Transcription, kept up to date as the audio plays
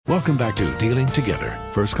Welcome back to Dealing Together.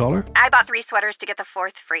 First caller? I bought 3 sweaters to get the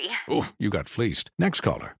 4th free. Oh, you got fleeced. Next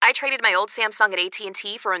caller? I traded my old Samsung at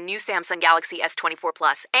AT&T for a new Samsung Galaxy S24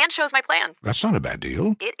 Plus and chose my plan. That's not a bad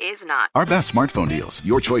deal. It is not. Our best smartphone deals.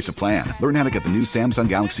 Your choice of plan. Learn how to get the new Samsung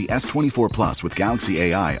Galaxy S24 Plus with Galaxy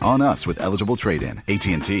AI on us with eligible trade-in.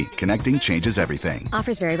 AT&T. Connecting changes everything.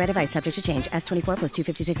 Offers vary by device. Subject to change. S24 plus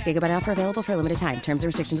 256 gigabyte offer available for a limited time. Terms and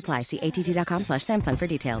restrictions apply. See att.com/Samsung for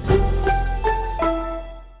details.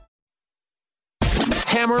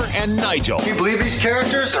 Hammer and Nigel. Can you believe these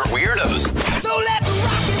characters are weirdos? So let's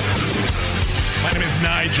rock it! My name is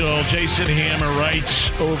Nigel. Jason Hammer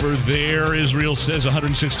writes over there. Israel says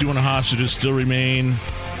 161 hostages still remain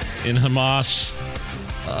in Hamas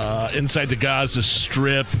inside the Gaza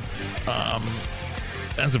Strip.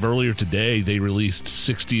 As of earlier today, they released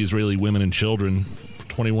 60 Israeli women and children,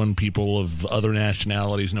 21 people of other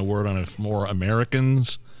nationalities. No word on if more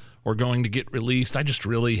Americans are going to get released. I just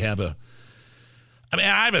really have I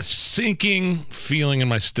have a sinking feeling in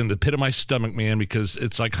the pit of my stomach, man, because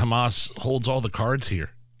it's like Hamas holds all the cards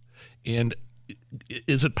here. And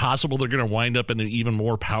is it possible they're going to wind up in an even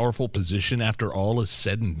more powerful position after all is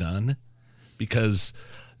said and done? Because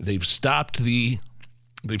they've stopped the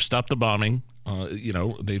bombing,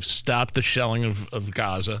 they've stopped the shelling of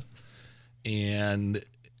Gaza, and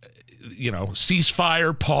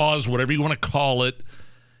ceasefire, pause, whatever you want to call it.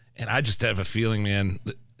 And I just have a feeling, man,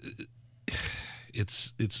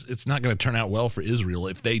 it's not going to turn out well for Israel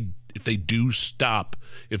if they do stop,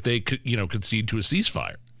 if they could concede to a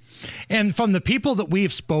ceasefire. And from the people that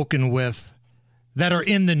we've spoken with that are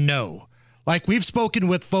in the know, like we've spoken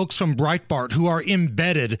with folks from Breitbart who are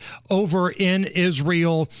embedded over in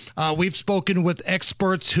Israel. We've spoken with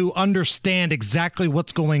experts who understand exactly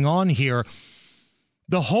what's going on here.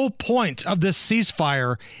 The whole point of this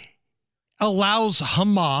ceasefire allows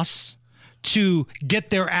Hamas to get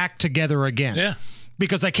their act together again. Yeah.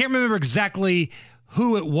 Because I can't remember exactly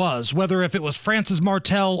who it was, whether if it was Francis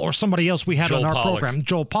Martel or somebody else we had on our program,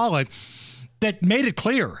 Joel Pollack, that made it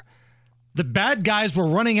clear the bad guys were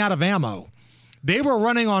running out of ammo. They were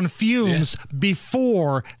running on fumes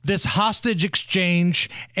before this hostage exchange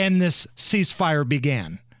and this ceasefire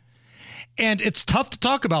began. And it's tough to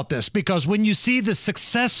talk about this because when you see the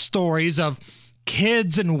success stories of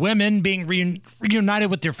kids and women being reunited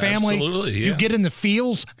with their family, you get in the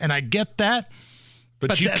feels, and I get that.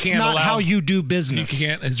 But that's not how you do business.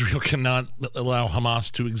 Israel cannot allow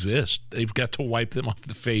Hamas to exist. They've got to wipe them off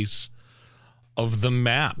the face of the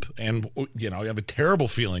map. And, I have a terrible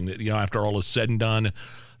feeling that, after all is said and done,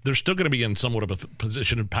 they're still going to be in somewhat of a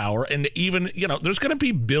position of power. And even, there's going to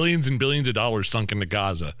be billions and billions of dollars sunk into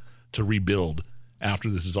Gaza to rebuild after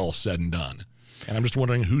this is all said and done. And I'm just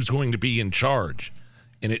wondering who's going to be in charge.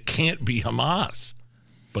 And it can't be Hamas.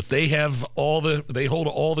 But they hold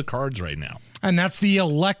all the cards right now. And that's the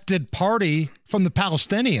elected party from the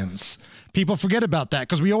Palestinians. People forget about that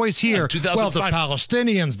because we always hear, well, the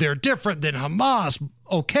Palestinians, they're different than Hamas.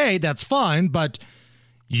 Okay, that's fine, but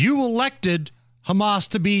you elected Hamas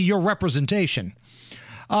to be your representation.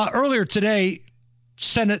 Earlier today,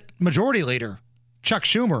 Senate Majority Leader Chuck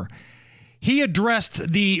Schumer, he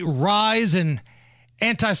addressed the rise in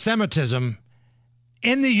anti-Semitism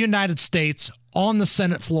in the United States on the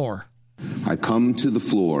Senate floor. I come to the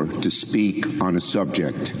floor to speak on a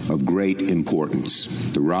subject of great importance,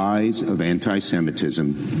 the rise of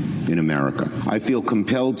anti-Semitism in America. I feel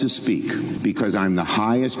compelled to speak because I'm the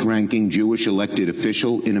highest-ranking Jewish elected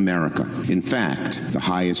official in America. In fact, the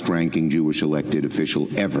highest-ranking Jewish elected official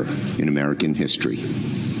ever in American history.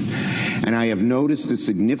 And I have noticed a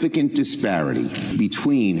significant disparity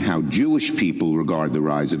between how Jewish people regard the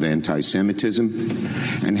rise of anti-Semitism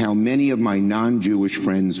and how many of my non-Jewish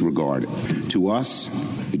friends regard it. To us,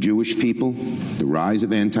 the Jewish people, the rise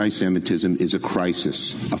of anti-Semitism is a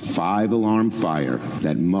crisis, a 5-alarm fire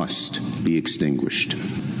that must be extinguished.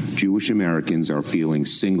 Jewish Americans are feeling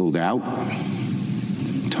singled out,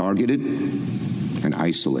 targeted, and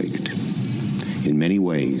isolated. In many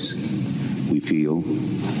ways, we feel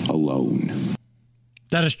alone.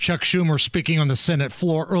 That is Chuck Schumer speaking on the Senate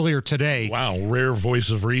floor earlier today. Wow, rare voice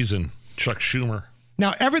of reason, Chuck Schumer.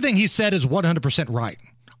 Now, everything he said is 100% right.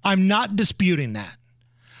 I'm not disputing that.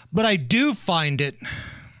 But I do find it,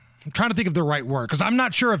 I'm trying to think of the right word, because I'm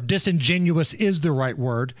not sure if disingenuous is the right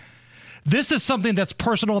word. This is something that's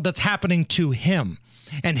personal, that's happening to him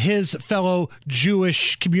and his fellow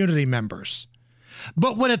Jewish community members.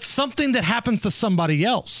 But when it's something that happens to somebody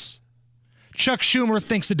else, Chuck Schumer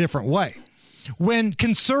thinks a different way. When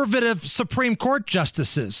conservative Supreme Court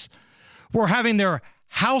justices were having their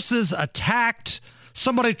houses attacked,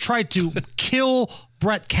 somebody tried to kill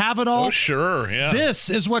Brett Kavanaugh. Oh, sure, yeah. This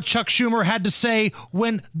is what Chuck Schumer had to say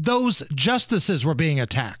when those justices were being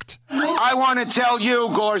attacked. I want to tell you,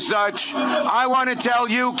 Gorsuch, I want to tell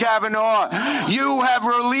you, Kavanaugh, you have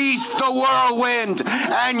released the whirlwind,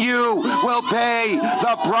 and you will pay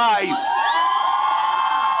the price.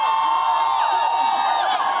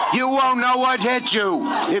 You won't know what hit you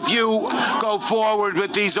if you go forward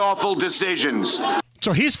with these awful decisions.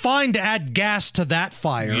 So he's fine to add gas to that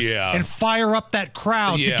fire and fire up that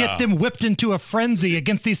crowd to get them whipped into a frenzy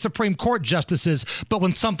against these Supreme Court justices. But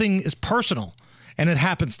when something is personal and it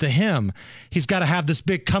happens to him, he's got to have this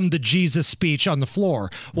big come to Jesus speech on the floor.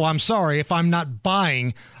 Well, I'm sorry if I'm not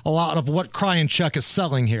buying a lot of what Crying Chuck is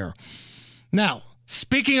selling here. Now,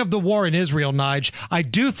 speaking of the war in Israel, Nige, I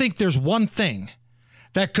do think there's one thing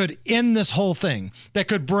that could end this whole thing, that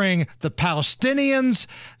could bring the Palestinians,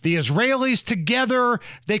 the Israelis together.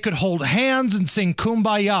 They could hold hands and sing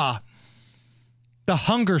Kumbaya. The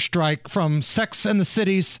hunger strike from Sex and the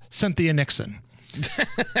City's Cynthia Nixon.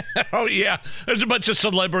 Oh, yeah. There's a bunch of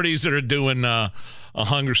celebrities that are doing a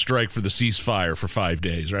hunger strike for the ceasefire for 5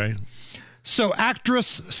 days, right? So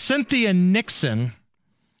actress Cynthia Nixon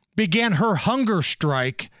began her hunger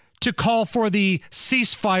strike to call for the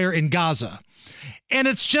ceasefire in Gaza. And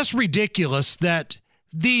it's just ridiculous that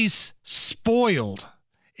these spoiled,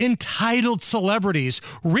 entitled celebrities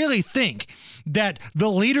really think that the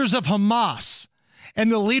leaders of Hamas and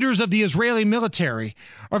the leaders of the Israeli military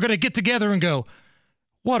are going to get together and go,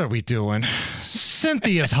 what are we doing?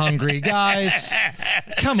 Cynthia's hungry, guys.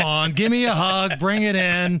 Come on, give me a hug, bring it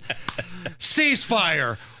in.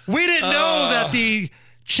 Ceasefire. We didn't know that the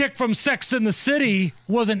chick from Sex and the City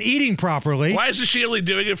wasn't eating properly. Why isn't she only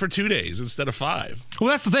doing it for 2 days instead of 5?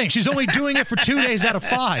 Well, that's the thing. She's only doing it for 2 days out of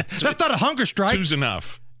 5. That's not a hunger strike. 2's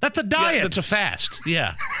enough. That's a diet. Yeah, that's a fast.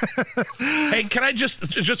 Yeah. Hey, can I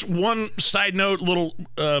just one side note, little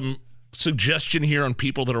suggestion here on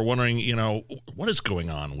people that are wondering, what is going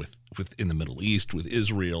on with in the Middle East with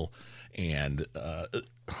Israel and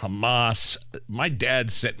Hamas. My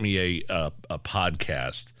dad sent me a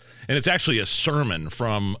podcast, and it's actually a sermon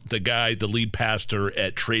from the lead pastor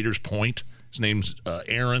at Traders Point. His name's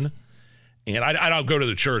Aaron, and I don't go to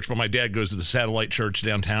the church, but my dad goes to the Satellite Church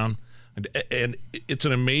downtown, and it's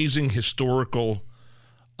an amazing historical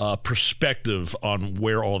perspective on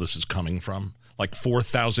where all this is coming from. Like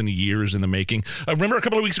 4,000 years in the making. Remember a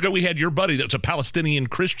couple of weeks ago we had your buddy that's a Palestinian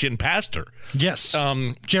Christian pastor. Yes.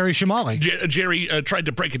 Jerry Shamali. Jerry tried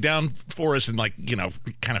to break it down for us in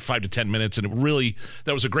kind of 5 to 10 minutes, and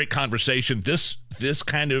that was a great conversation. This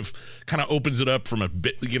kind of opens it up from a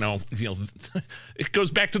bit, it goes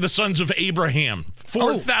back to the sons of Abraham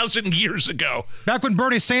 4,000 years ago. Back when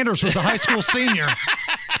Bernie Sanders was a high school senior.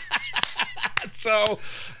 So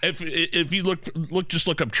if you just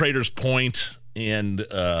look up Traders Point and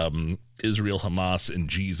Israel, Hamas, and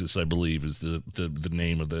Jesus, I believe is the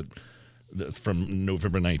name of from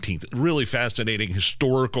November 19th. Really fascinating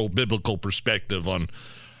historical biblical perspective on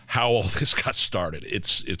how all this got started.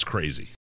 It's crazy.